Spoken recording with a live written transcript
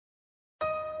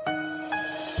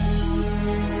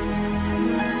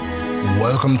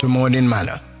Welcome to Morning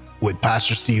Manna with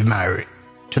Pastor Steve Myrie.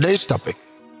 Today's topic: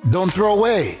 don't throw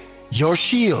away your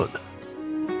shield.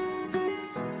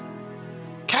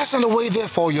 Cast not away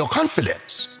therefore your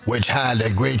confidence, which had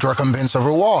a great recompense of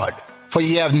reward. For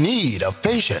ye have need of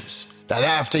patience, that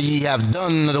after ye have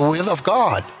done the will of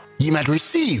God, ye might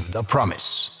receive the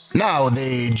promise. Now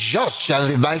the just shall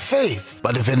live by faith,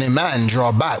 but if any man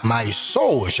draw back, my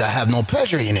soul shall have no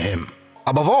pleasure in him.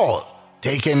 Above all,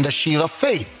 taking the shield of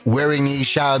faith, wherein ye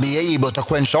shall be able to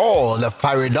quench all the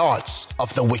fiery darts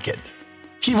of the wicked.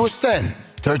 Hebrews 10,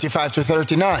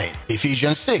 35-39,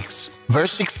 Ephesians 6,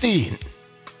 verse 16.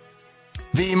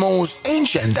 The most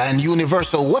ancient and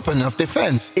universal weapon of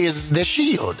defense is the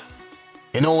shield.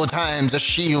 In old times, the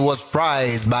shield was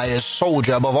prized by a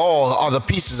soldier above all other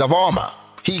pieces of armor.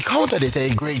 He counted it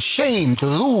a great shame to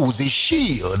lose his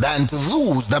shield and to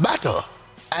lose the battle,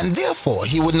 and therefore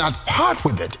he would not part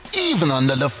with it even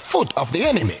under the foot of the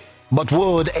enemy, but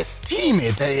would esteem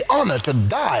it an honor to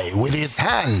die with his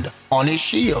hand on his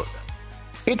shield.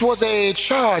 It was a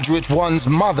charge which one's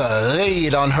mother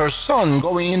laid on her son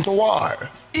going into war.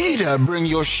 Either bring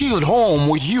your shield home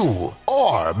with you,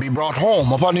 or be brought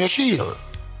home upon your shield.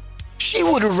 She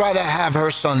would rather have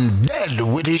her son dead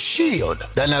with his shield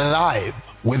than alive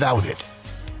without it.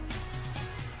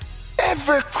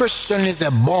 Every Christian is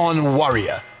a born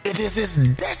warrior. It is his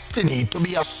destiny to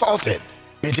be assaulted.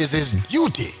 It is his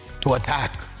duty to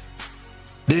attack.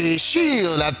 The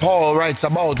shield that Paul writes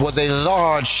about was a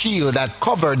large shield that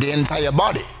covered the entire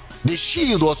body. The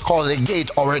shield was called a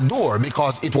gate or a door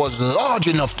because it was large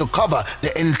enough to cover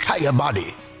the entire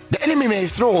body. The enemy may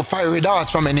throw fiery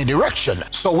darts from any direction,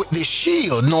 so with the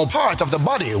shield, no part of the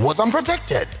body was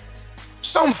unprotected.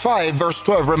 Psalm 5 verse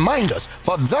 12 reminds us,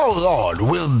 "For thou, Lord,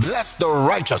 will bless the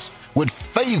righteous, with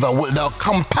favor wilt thou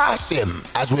compass him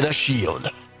as with a shield."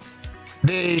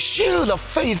 The shield of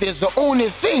faith is the only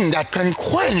thing that can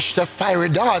quench the fiery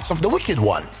darts of the wicked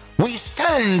one. We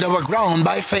stand our ground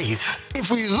by faith. If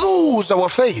we lose our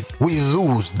faith, we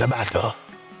lose the battle.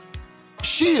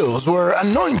 Shields were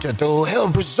anointed to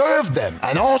help preserve them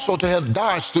and also to help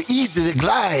darts to easily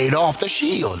glide off the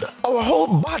shield. Our whole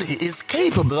body is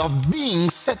capable of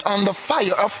being set on the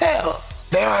fire of hell.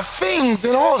 There are things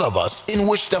in all of us in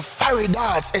which the fiery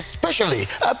darts especially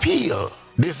appeal.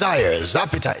 Desires,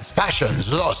 appetites,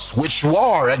 passions, lusts, which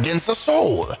war against the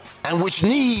soul, and which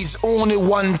needs only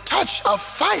one touch of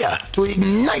fire to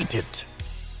ignite it.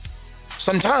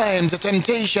 Sometimes the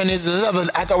temptation is leveled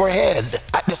at our head,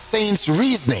 at the saint's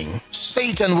reasoning.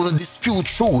 Satan will dispute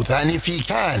truth, and if he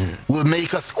can, will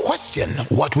make us question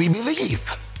what we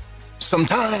believe.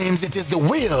 Sometimes it is the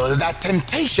will that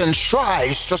temptation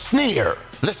tries to snare.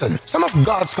 Listen, some of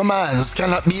God's commands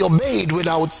cannot be obeyed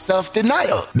without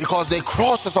self-denial because they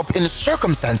cross us up in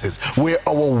circumstances where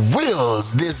our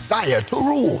wills desire to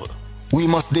rule. We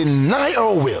must deny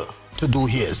our will to do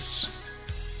His.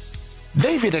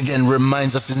 David again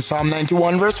reminds us in Psalm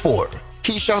 91 verse 4,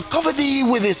 "He shall cover thee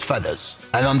with his feathers,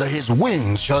 and under his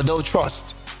wings shalt thou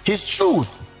trust. His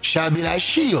truth shall be thy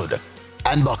shield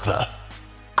and buckler."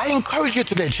 I encourage you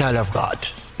today, child of God,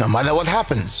 no matter what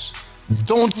happens,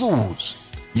 don't lose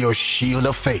your shield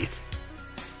of faith.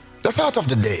 The thought of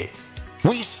the day: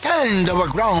 we stand our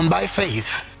ground by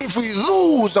faith. If we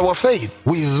lose our faith,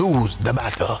 we lose the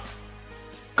battle.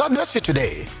 God bless you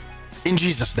today, in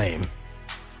Jesus' name.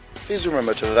 Please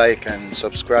remember to like and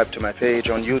subscribe to my page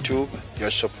on YouTube.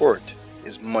 Your support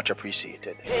is much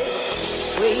appreciated.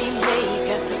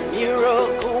 Waymaker,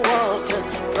 miracle worker,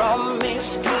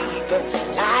 promise keeper,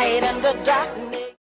 light in the darkness.